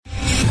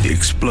The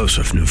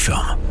explosive new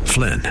film,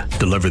 Flynn,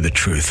 deliver the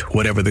truth,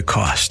 whatever the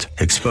cost,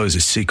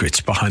 exposes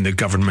secrets behind the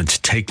government's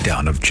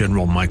takedown of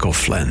General Michael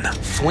Flynn.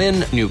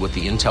 Flynn knew what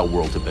the intel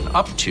world had been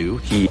up to.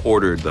 He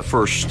ordered the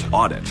first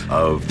audit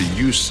of the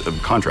use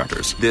of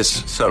contractors.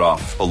 This set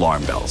off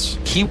alarm bells.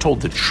 He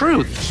told the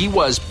truth. He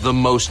was the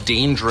most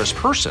dangerous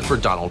person for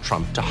Donald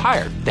Trump to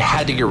hire. They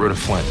had to get rid of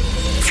Flynn.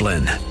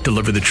 Flynn,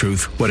 deliver the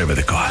truth, whatever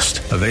the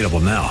cost. Available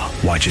now.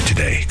 Watch it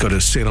today. Go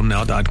to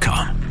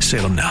salemnow.com.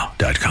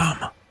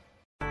 salemnow.com.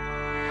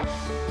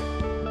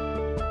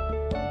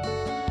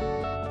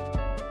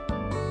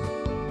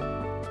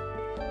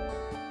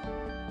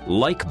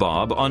 Like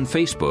Bob on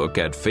Facebook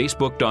at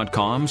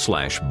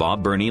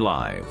facebook.com/Bob Burney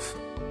Live.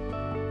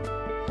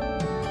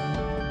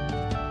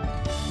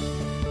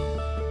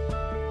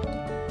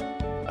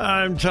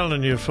 I'm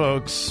telling you,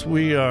 folks,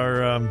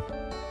 we're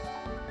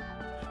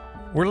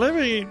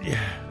living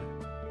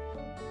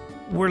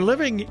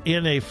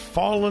in a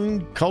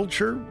fallen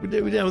culture.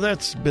 You know,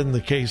 that's been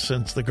the case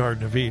since the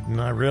Garden of Eden.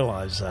 I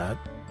realize that.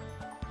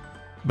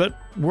 But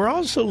we're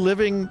also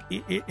living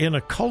in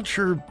a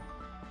culture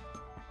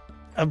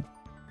of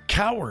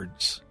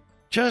cowards,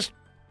 just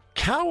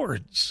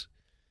cowards.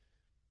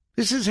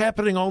 This is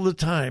happening all the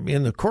time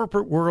in the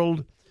corporate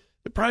world,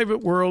 the private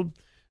world.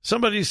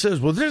 Somebody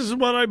says, well, this is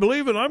what I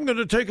believe, and I'm going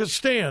to take a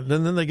stand.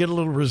 And then they get a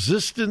little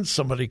resistance.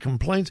 Somebody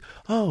complains,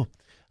 oh,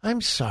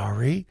 I'm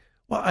sorry.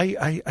 Well,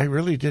 I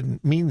really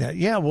didn't mean that.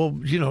 Yeah, well,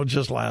 you know,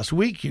 just last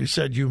week you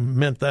said you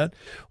meant that.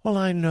 Well,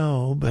 I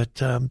know, but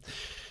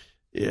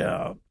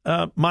yeah.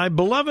 My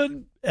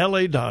beloved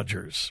L.A.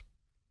 Dodgers.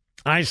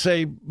 I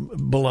say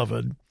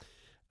beloved.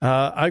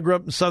 I grew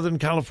up in Southern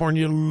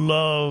California,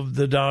 loved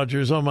the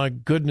Dodgers. Oh, my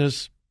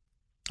goodness.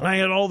 I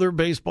had all their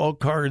baseball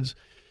cards.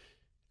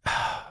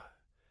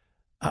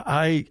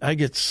 I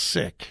get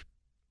sick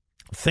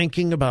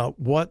thinking about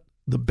what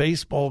the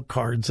baseball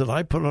cards that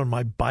I put on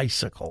my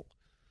bicycle.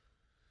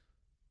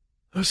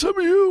 Some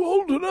of you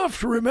old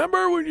enough to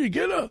remember when you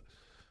get a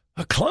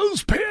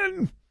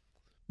clothespin,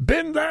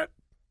 bend that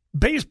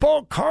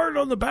baseball card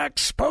on the back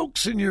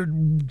spokes and you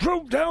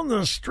drove down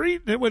the street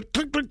and it went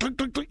click, click, click,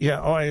 click, click.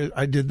 Yeah,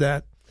 I did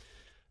that.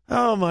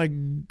 Oh, my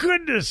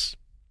goodness.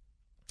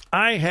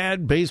 I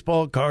had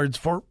baseball cards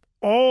for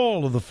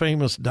all of the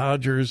famous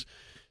Dodgers.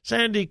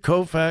 Sandy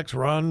Koufax,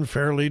 Ron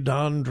Fairley,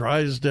 Don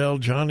Drysdale,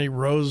 Johnny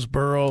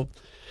Roseboro.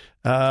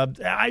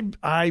 I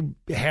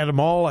had them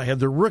all. I had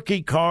the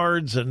rookie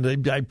cards,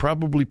 and I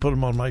probably put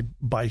them on my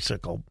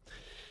bicycle.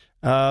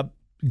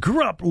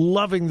 Grew up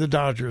loving the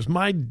Dodgers.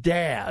 My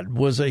dad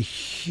was a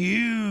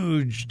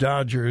huge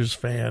Dodgers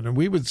fan, and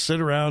we would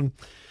sit around,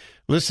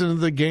 listen to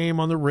the game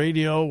on the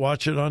radio,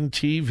 watch it on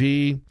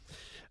TV.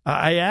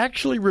 I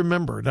actually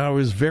remembered, I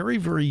was very,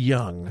 very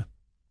young,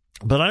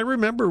 but I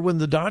remember when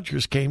the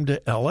Dodgers came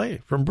to L.A.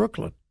 from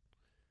Brooklyn.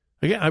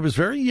 Again, I was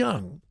very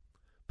young,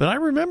 but I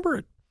remember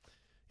it.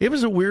 It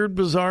was a weird,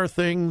 bizarre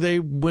thing. They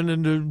went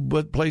into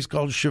what place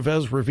called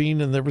Chavez Ravine,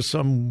 and there was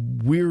some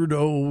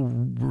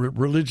weirdo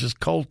religious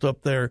cult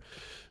up there.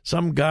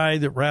 Some guy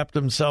that wrapped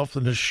himself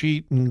in a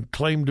sheet and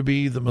claimed to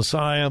be the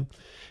Messiah.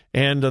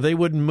 And they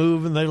wouldn't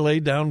move, and they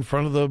laid down in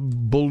front of the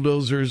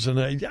bulldozers. And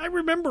I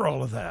remember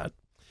all of that.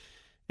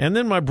 And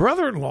then my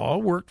brother-in-law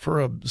worked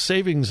for a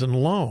savings and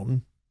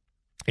loan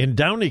in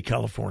Downey,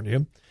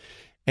 California,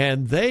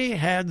 and they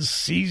had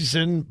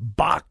season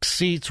box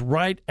seats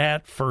right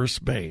at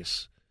first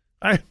base.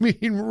 I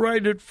mean,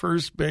 right at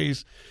first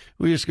base.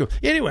 We just go.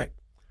 Anyway,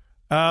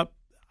 I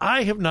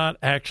have not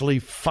actually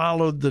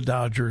followed the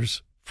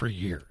Dodgers for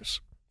years.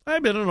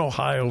 I've been in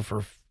Ohio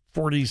for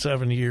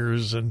 47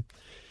 years, and,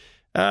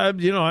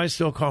 I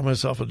still call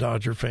myself a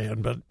Dodger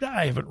fan, but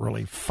I haven't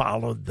really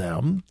followed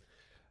them.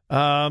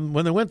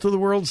 When they went to the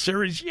World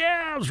Series,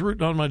 I was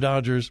rooting on my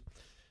Dodgers.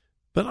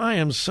 But I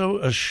am so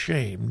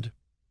ashamed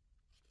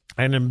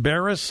and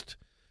embarrassed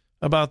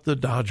about the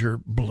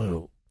Dodger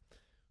blue.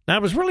 Now, I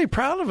was really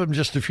proud of him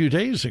just a few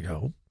days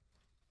ago,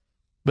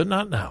 but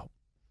not now.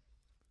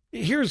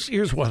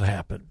 Here's what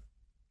happened.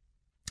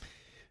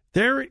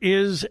 There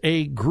is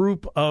a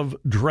group of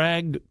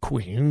drag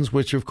queens,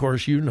 which, of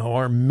course, you know,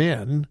 are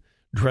men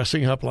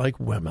dressing up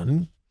like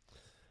women,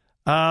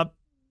 and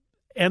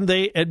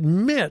they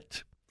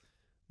admit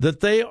that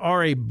they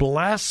are a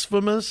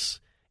blasphemous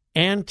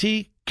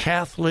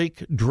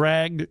anti-Catholic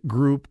drag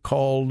group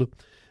called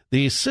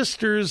the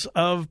Sisters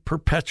of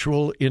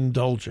Perpetual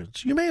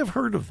Indulgence. You may have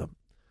heard of them.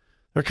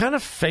 They're kind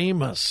of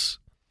famous.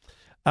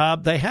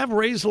 They have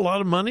raised a lot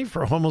of money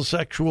for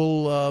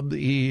homosexual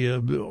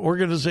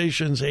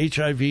organizations,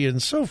 HIV,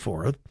 and so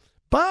forth,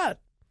 but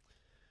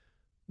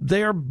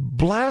they are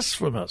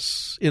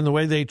blasphemous in the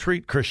way they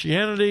treat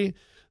Christianity,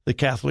 the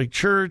Catholic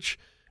Church,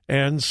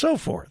 and so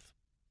forth.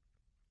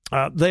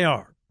 They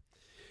are.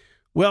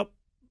 Well,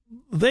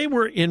 they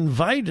were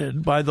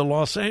invited by the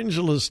Los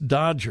Angeles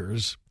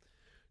Dodgers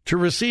to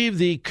receive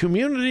the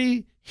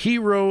Community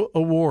Hero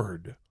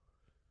Award.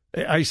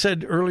 I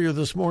said earlier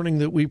this morning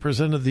that we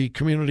presented the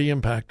Community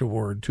Impact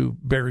Award to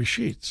Barry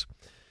Sheets.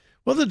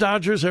 Well, the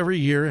Dodgers every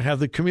year have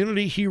the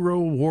Community Hero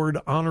Award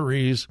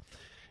honorees,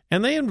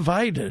 And they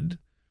invited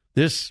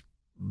this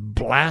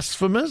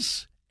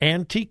blasphemous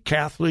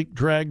anti-Catholic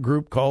drag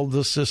group called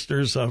the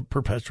Sisters of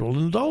Perpetual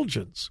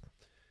Indulgence.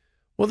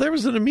 Well, there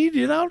was an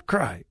immediate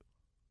outcry.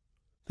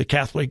 The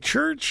Catholic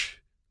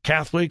Church,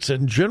 Catholics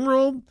in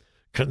general,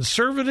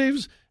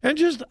 conservatives, and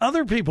just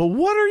other people.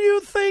 What are you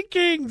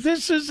thinking?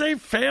 This is a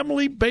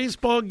family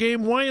baseball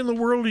game. Why in the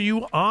world are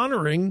you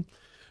honoring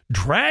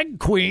drag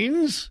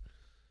queens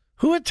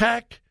who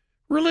attack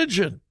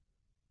religion?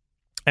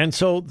 And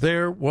so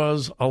there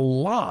was a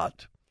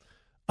lot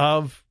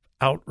of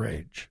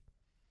outrage.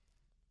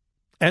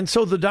 And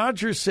so the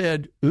Dodgers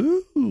said,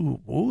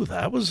 ooh,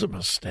 that was a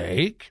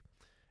mistake.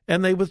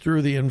 And they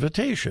withdrew the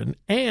invitation.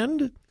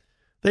 And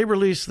they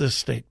released this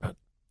statement.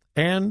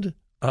 And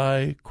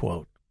I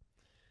quote,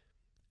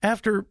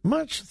 after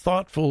much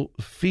thoughtful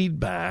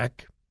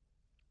feedback,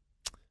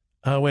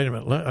 wait a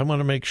minute, I want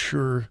to make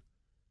sure.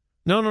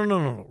 No,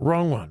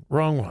 wrong one.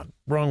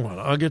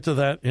 I'll get to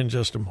that in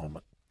just a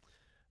moment.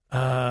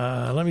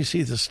 Let me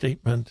see the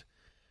statement.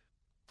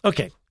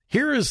 Okay,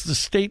 here is the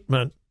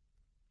statement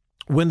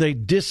when they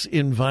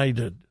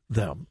disinvited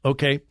them.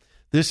 Okay,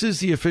 this is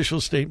the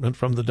official statement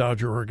from the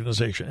Dodger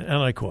organization, and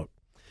I quote,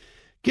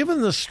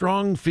 given the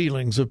strong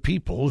feelings of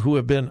people who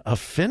have been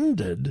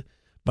offended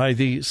by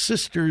the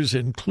sisters'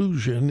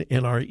 inclusion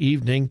in our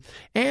evening,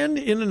 and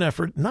in an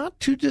effort not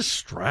to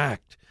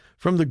distract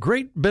from the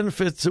great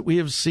benefits that we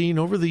have seen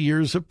over the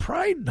years of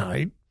Pride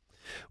Night,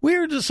 we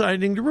are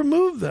deciding to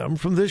remove them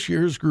from this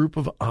year's group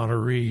of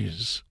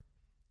honorees.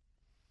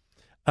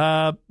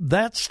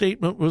 That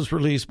statement was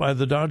released by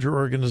the Dodger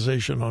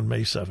organization on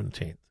May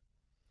 17th.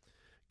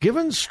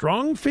 Given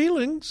strong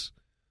feelings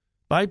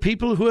by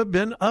people who have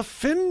been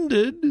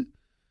offended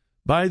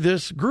by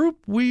this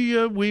group,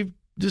 we've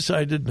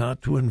decided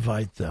not to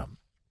invite them.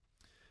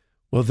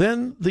 Well,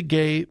 then the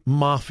gay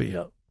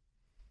mafia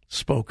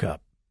spoke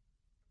up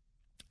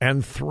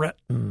and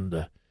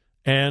threatened.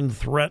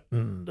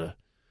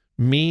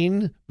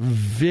 Mean,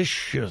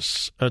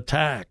 vicious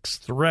attacks,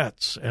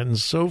 threats, and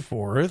so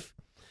forth.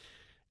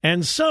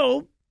 And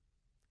so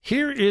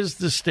here is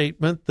the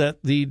statement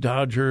that the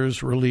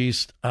Dodgers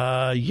released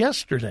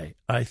yesterday,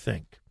 I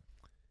think.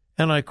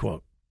 And I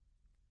quote,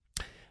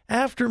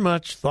 after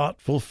much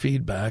thoughtful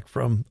feedback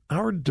from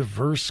our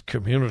diverse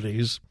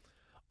communities,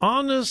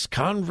 honest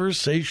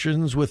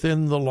conversations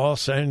within the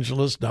Los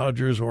Angeles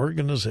Dodgers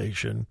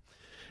organization,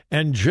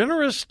 and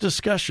generous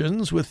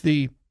discussions with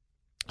the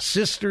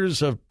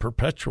Sisters of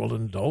Perpetual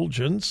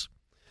Indulgence,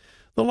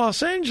 the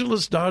Los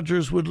Angeles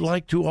Dodgers would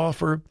like to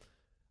offer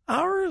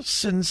our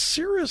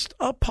sincerest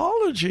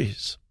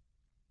apologies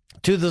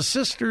to the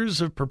Sisters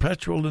of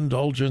Perpetual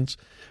Indulgence,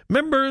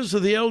 members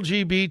of the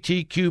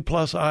LGBTQ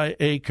plus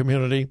IA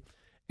community,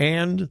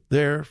 and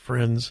their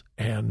friends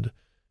and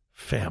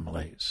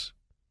families.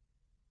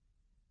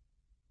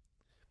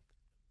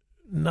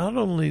 Not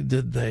only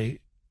did they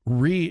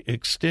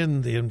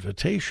re-extend the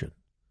invitation,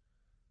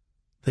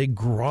 they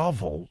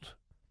groveled.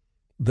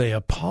 They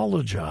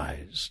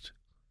apologized.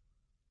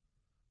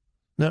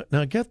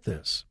 Now get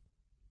this.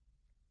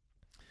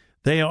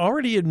 They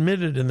already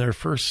admitted in their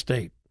first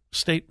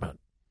statement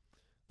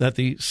that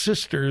the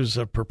Sisters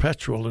of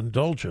Perpetual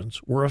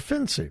Indulgence were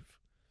offensive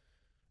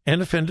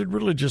and offended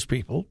religious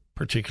people,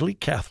 particularly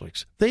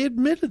Catholics. They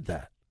admitted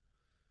that.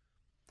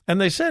 And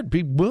they said,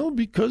 well,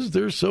 because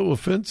they're so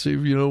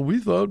offensive, we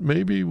thought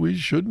maybe we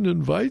shouldn't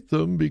invite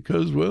them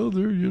because, well,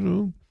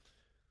 they're,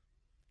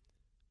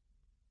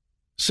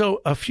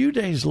 So a few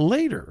days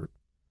later,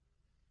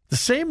 the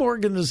same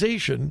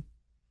organization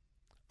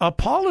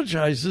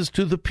apologizes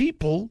to the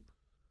people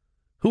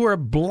who are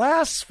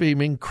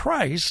blaspheming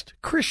Christ,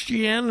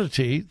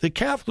 Christianity, the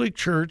Catholic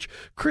Church,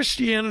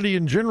 Christianity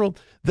in general.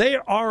 They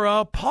are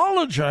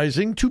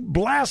apologizing to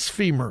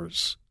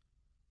blasphemers.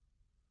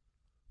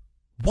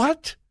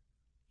 What?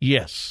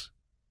 Yes.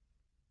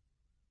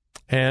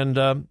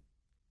 And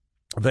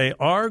they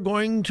are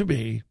going to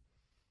be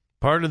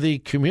part of the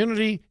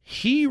Community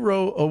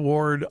Hero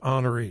Award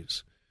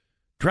honorees.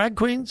 Drag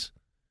queens,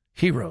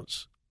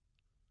 heroes.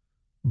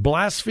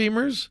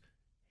 Blasphemers,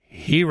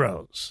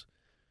 heroes.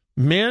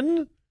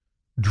 Men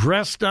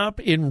dressed up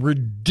in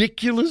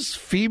ridiculous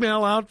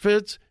female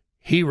outfits,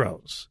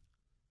 heroes.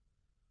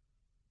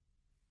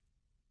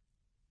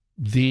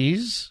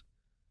 These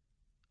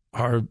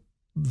are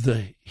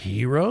the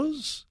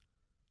heroes?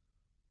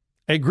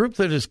 A group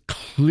that is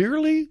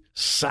clearly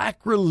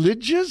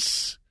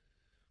sacrilegious?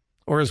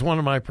 Or as one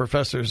of my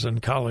professors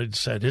in college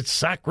said, it's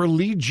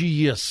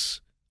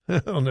sacrilegious.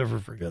 I'll never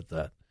forget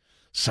that.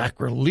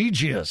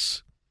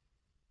 Sacrilegious.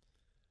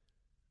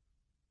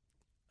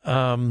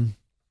 And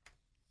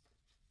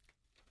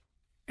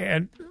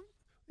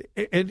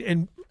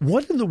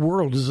what in the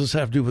world does this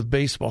have to do with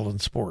baseball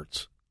and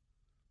sports?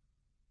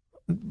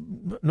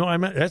 No,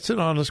 that's an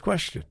honest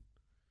question.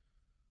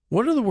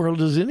 What in the world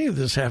does any of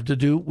this have to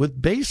do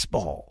with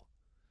baseball?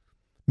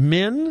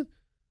 Men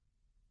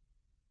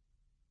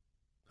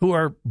who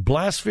are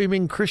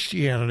blaspheming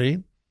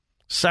Christianity,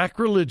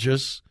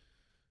 sacrilegious,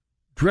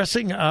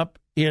 dressing up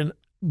in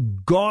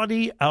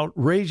gaudy,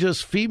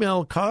 outrageous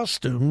female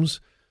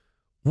costumes.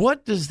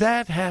 What does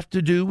that have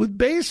to do with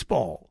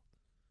baseball?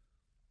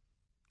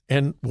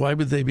 And why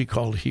would they be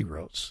called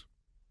heroes?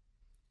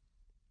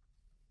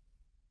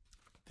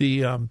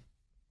 The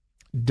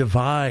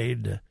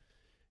divide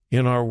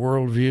in our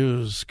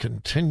worldviews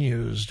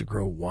continues to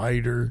grow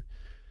wider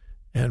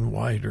and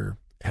wider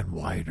and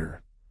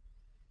wider.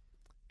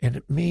 And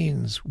it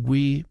means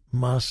we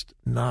must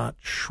not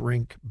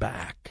shrink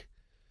back.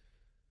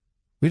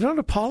 We don't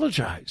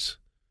apologize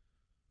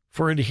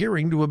for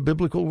adhering to a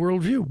biblical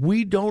worldview.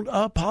 We don't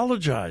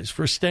apologize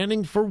for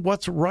standing for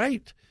what's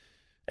right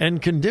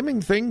and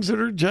condemning things that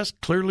are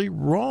just clearly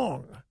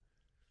wrong.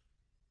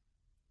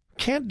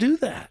 Can't do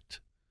that.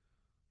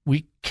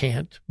 We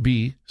can't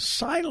be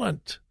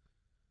silent.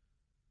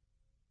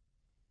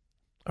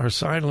 Our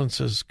silence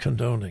is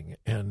condoning,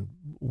 and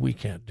we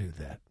can't do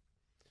that.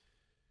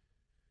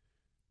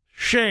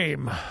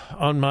 Shame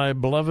on my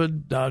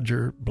beloved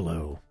Dodger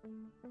Blue.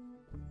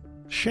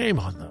 Shame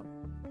on them.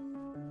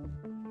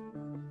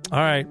 All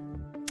right.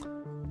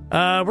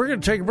 We're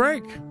going to take a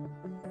break,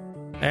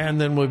 and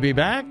then we'll be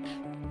back.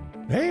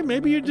 Hey,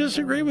 maybe you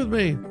disagree with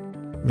me.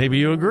 Maybe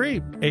you agree.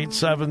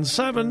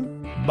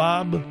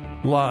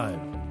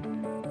 877-BOB-LIVE.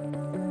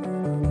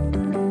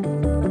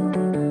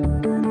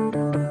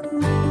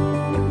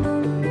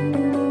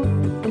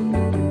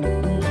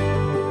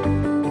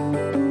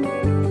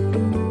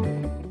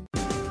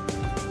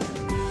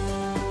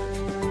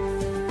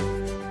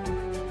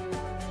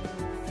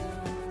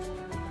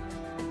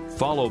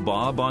 Follow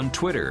Bob on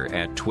Twitter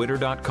at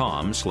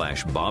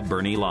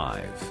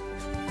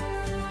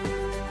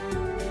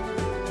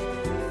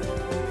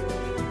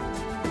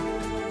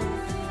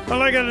twitter.com/BobBernieLive.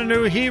 Well, I got a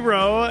new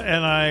hero,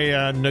 and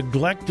I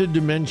neglected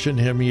to mention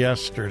him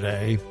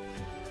yesterday.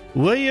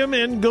 William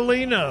in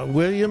Galena.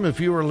 William,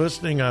 if you are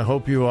listening, I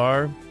hope you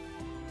are.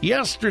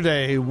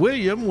 Yesterday,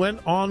 William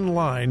went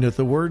online at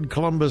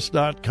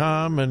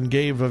thewordcolumbus.com and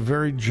gave a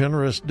very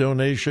generous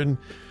donation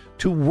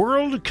to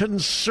World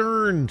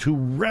Concern to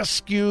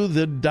rescue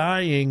the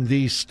dying,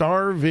 the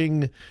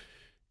starving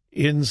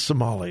in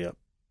Somalia.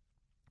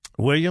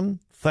 William,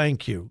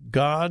 thank you.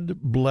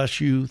 God bless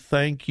you.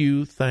 Thank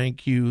you,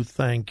 thank you,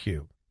 thank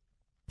you.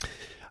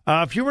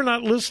 If you were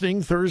not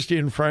listening Thursday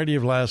and Friday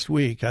of last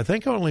week, I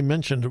think I only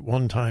mentioned it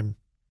one time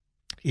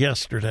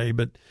yesterday,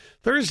 but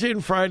Thursday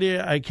and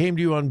Friday I came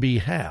to you on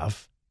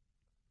behalf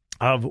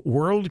of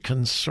World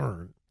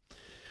Concern.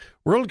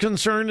 World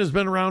Concern has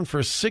been around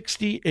for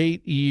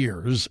 68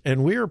 years,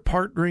 and we are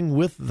partnering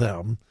with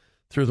them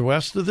through the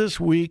rest of this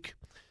week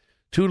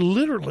to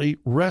literally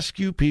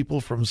rescue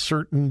people from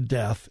certain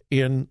death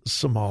in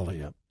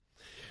Somalia.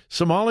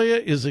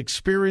 Somalia is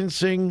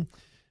experiencing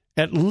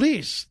at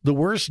least the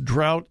worst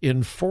drought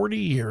in 40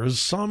 years.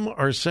 Some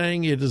are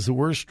saying it is the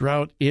worst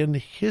drought in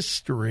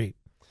history.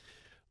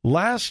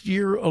 Last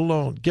year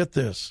alone, get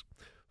this,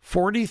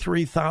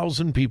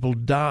 43,000 people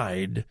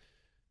died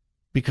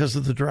because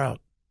of the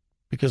drought,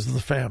 because of the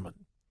famine.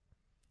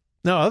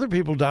 Now, other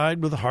people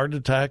died with heart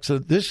attacks.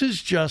 This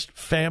is just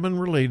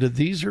famine-related.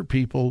 These are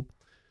people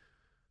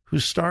who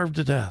starved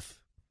to death.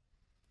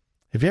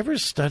 Have you ever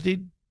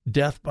studied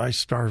death by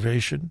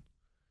starvation?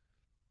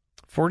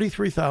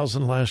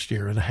 43,000 last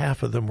year, and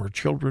half of them were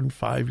children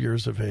 5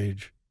 years of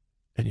age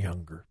and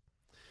younger.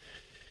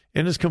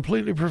 And it's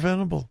completely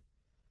preventable.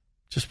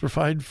 Just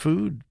provide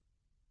food.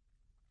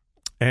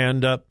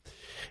 And a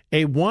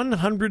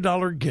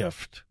 $100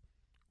 gift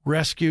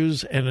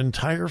rescues an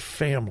entire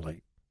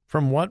family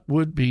from what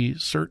would be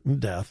certain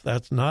death.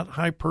 That's not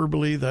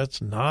hyperbole.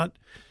 That's not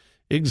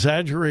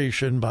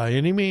exaggeration by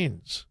any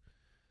means.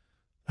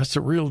 That's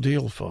a real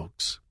deal,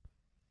 folks.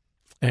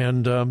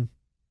 And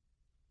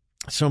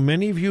so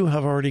many of you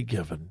have already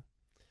given,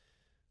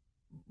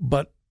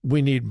 but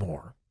we need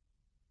more.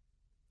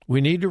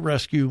 We need to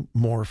rescue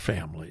more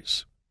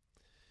families.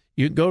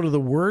 You can go to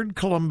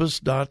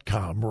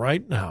thewordcolumbus.com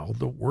right now,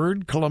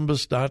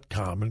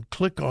 thewordcolumbus.com, and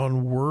click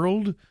on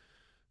World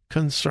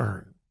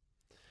Concern.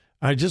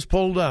 I just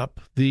pulled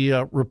up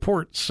the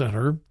report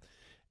center,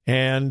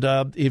 and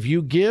if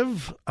you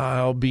give,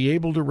 I'll be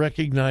able to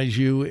recognize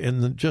you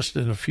just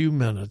in a few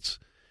minutes.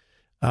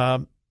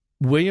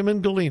 William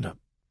in Galena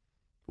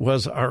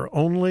was our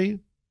only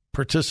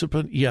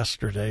participant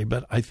yesterday,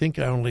 but I think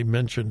I only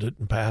mentioned it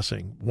in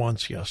passing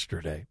once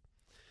yesterday.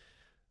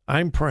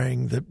 I'm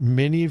praying that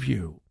many of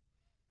you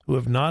who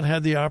have not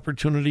had the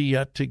opportunity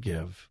yet to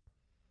give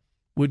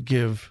would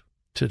give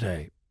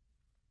today.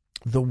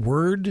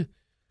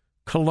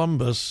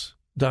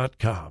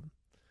 TheWordColumbus.com.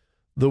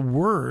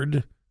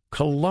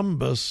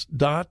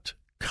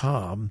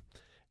 TheWordColumbus.com,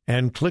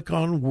 and click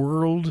on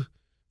World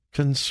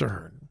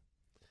Concern.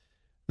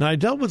 Now, I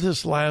dealt with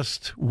this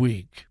last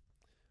week,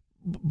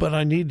 but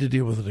I need to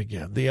deal with it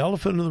again. The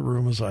elephant in the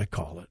room, as I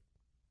call it.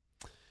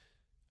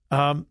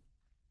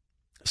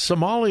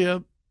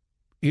 Somalia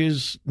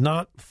is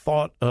not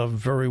thought of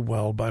very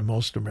well by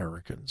most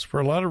Americans for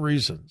a lot of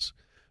reasons.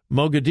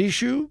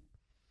 Mogadishu,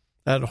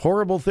 that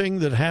horrible thing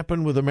that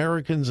happened with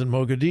Americans in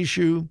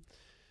Mogadishu,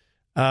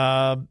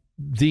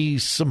 the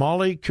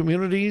Somali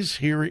communities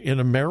here in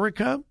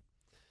America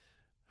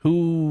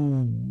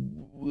who,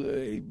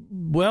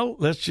 well,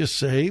 let's just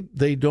say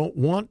they don't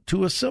want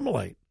to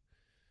assimilate.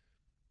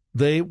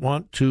 They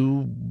want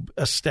to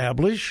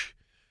establish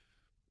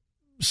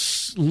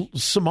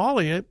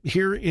Somalia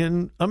here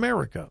in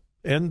America.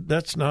 And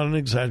that's not an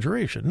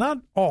exaggeration. Not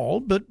all,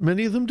 but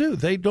many of them do.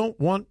 They don't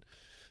want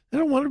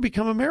to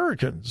become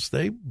Americans.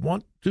 They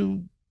want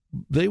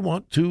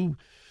to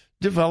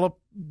develop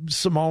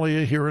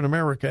Somalia here in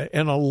America.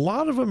 And a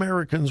lot of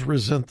Americans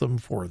resent them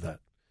for that.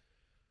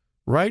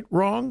 Right,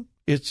 wrong?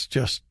 It's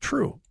just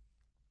true.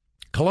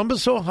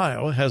 Columbus,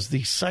 Ohio has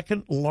the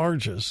second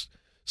largest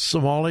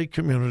Somali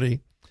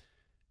community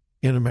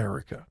in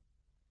America.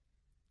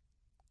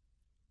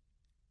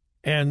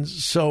 And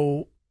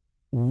so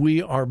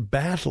we are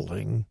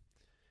battling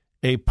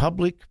a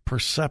public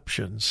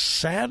perception,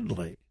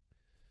 sadly,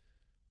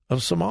 of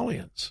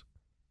Somalians.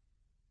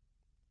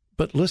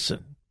 But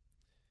listen,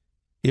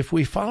 if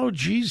we follow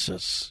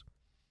Jesus,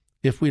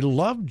 if we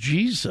love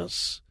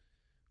Jesus,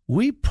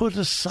 we put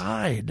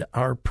aside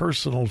our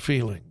personal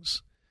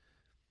feelings.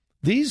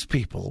 These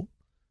people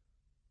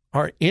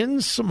are in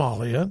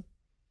Somalia.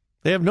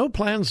 They have no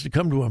plans to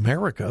come to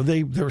America.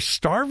 They're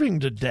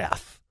starving to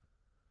death.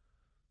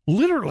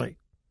 Literally.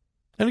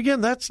 And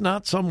again, that's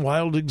not some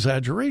wild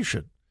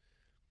exaggeration.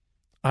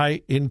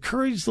 I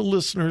encouraged the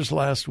listeners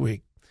last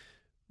week,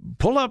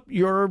 pull up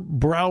your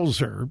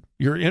browser,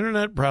 your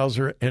internet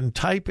browser, and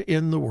type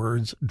in the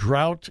words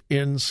drought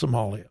in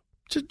Somalia.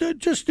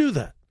 Just do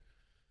that.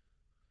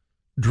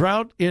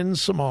 Drought in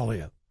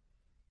Somalia,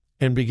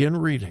 and begin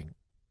reading.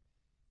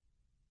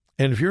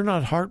 And if you're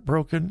not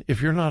heartbroken,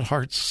 if you're not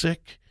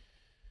heartsick,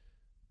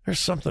 there's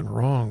something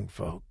wrong,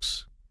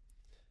 folks.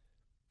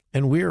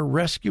 And we are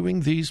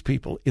rescuing these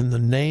people in the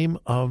name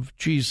of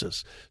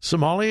Jesus.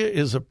 Somalia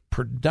is a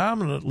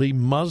predominantly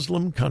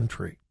Muslim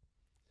country.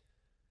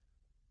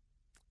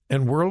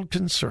 And World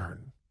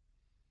Concern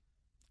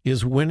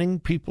is winning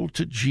people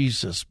to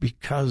Jesus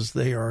because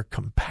they are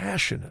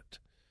compassionate,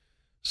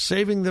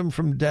 saving them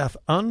from death,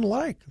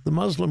 unlike the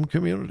Muslim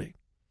community.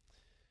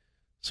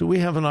 So we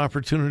have an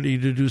opportunity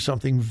to do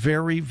something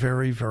very,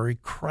 very, very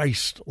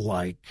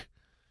Christ-like.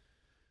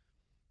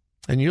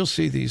 And you'll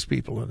see these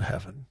people in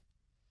heaven.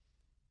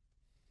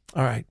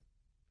 All right.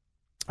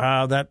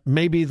 That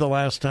may be the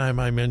last time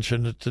I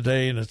mentioned it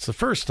today, and it's the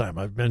first time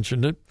I've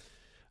mentioned it.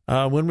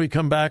 When we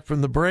come back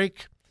from the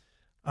break,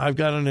 I've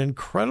got an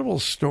incredible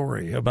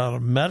story about a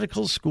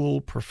medical school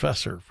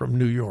professor from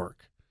New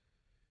York.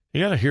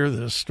 You got to hear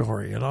this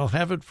story, and I'll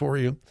have it for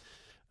you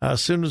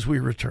as soon as we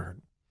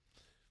return.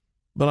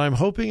 But I'm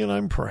hoping and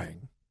I'm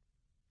praying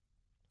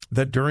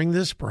that during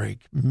this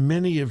break,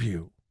 many of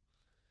you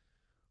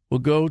will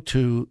go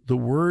to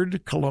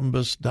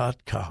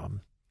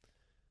thewordcolumbus.com,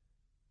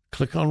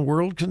 click on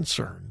World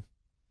Concern,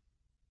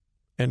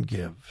 and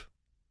give.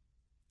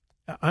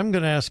 I'm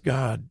going to ask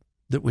God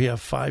that we have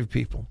 5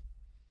 people.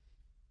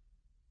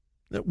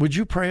 Would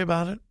you pray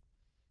about it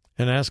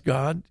and ask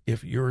God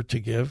if you're to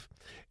give?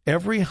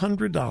 Every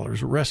 $100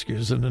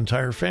 rescues an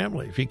entire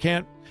family. If you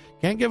can't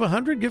give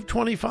 100, give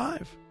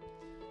 25.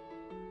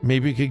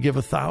 Maybe you could give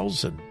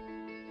 1,000.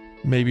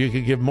 Maybe you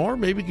could give more.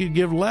 Maybe you could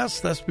give less.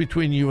 That's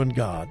between you and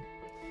God.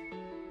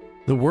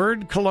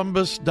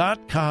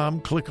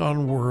 TheWordColumbus.com. Click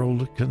on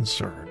World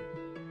Concern.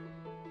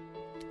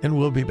 And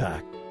we'll be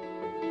back.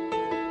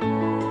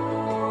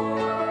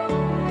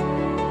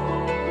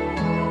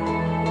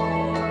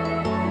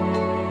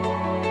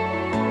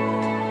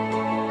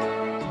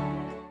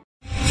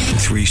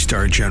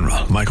 Three-star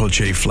General Michael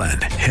J.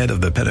 Flynn, head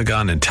of the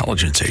Pentagon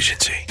Intelligence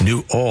Agency,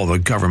 knew all the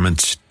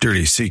government's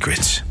dirty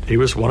secrets. He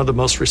was one of the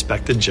most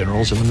respected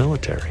generals in the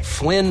military.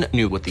 Flynn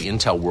knew what the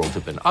intel world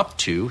had been up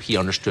to. He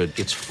understood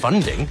its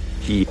funding.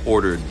 He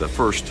ordered the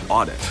first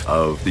audit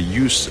of the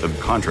use of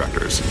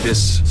contractors.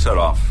 This set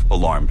off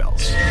alarm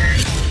bells.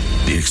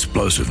 The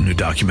explosive new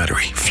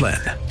documentary, Flynn,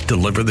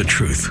 Deliver the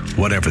Truth,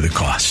 Whatever the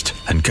Cost,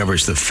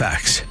 uncovers the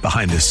facts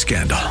behind this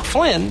scandal.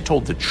 Flynn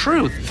told the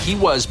truth. He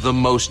was the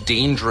most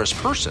dangerous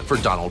person for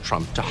Donald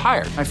Trump to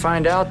hire. I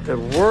find out the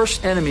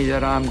worst enemy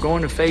that I'm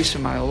going to face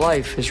in my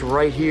life is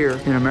right here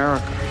in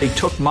America. They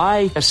took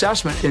my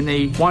assessment and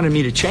they wanted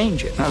me to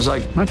change it. And I was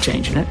like, I'm not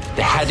changing it.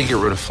 They had to get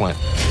rid of Flynn.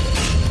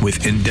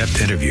 With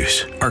in-depth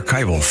interviews,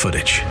 archival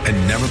footage, and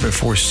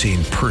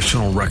never-before-seen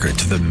personal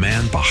records of the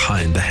man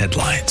behind the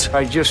headlines.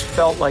 I just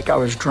felt like I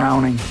was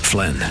drowning.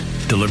 Flynn,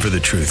 Deliver the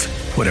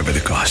Truth, Whatever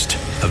the Cost.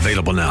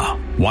 Available now.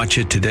 Watch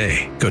it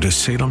today. Go to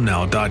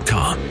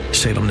salemnow.com.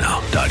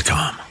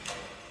 salemnow.com.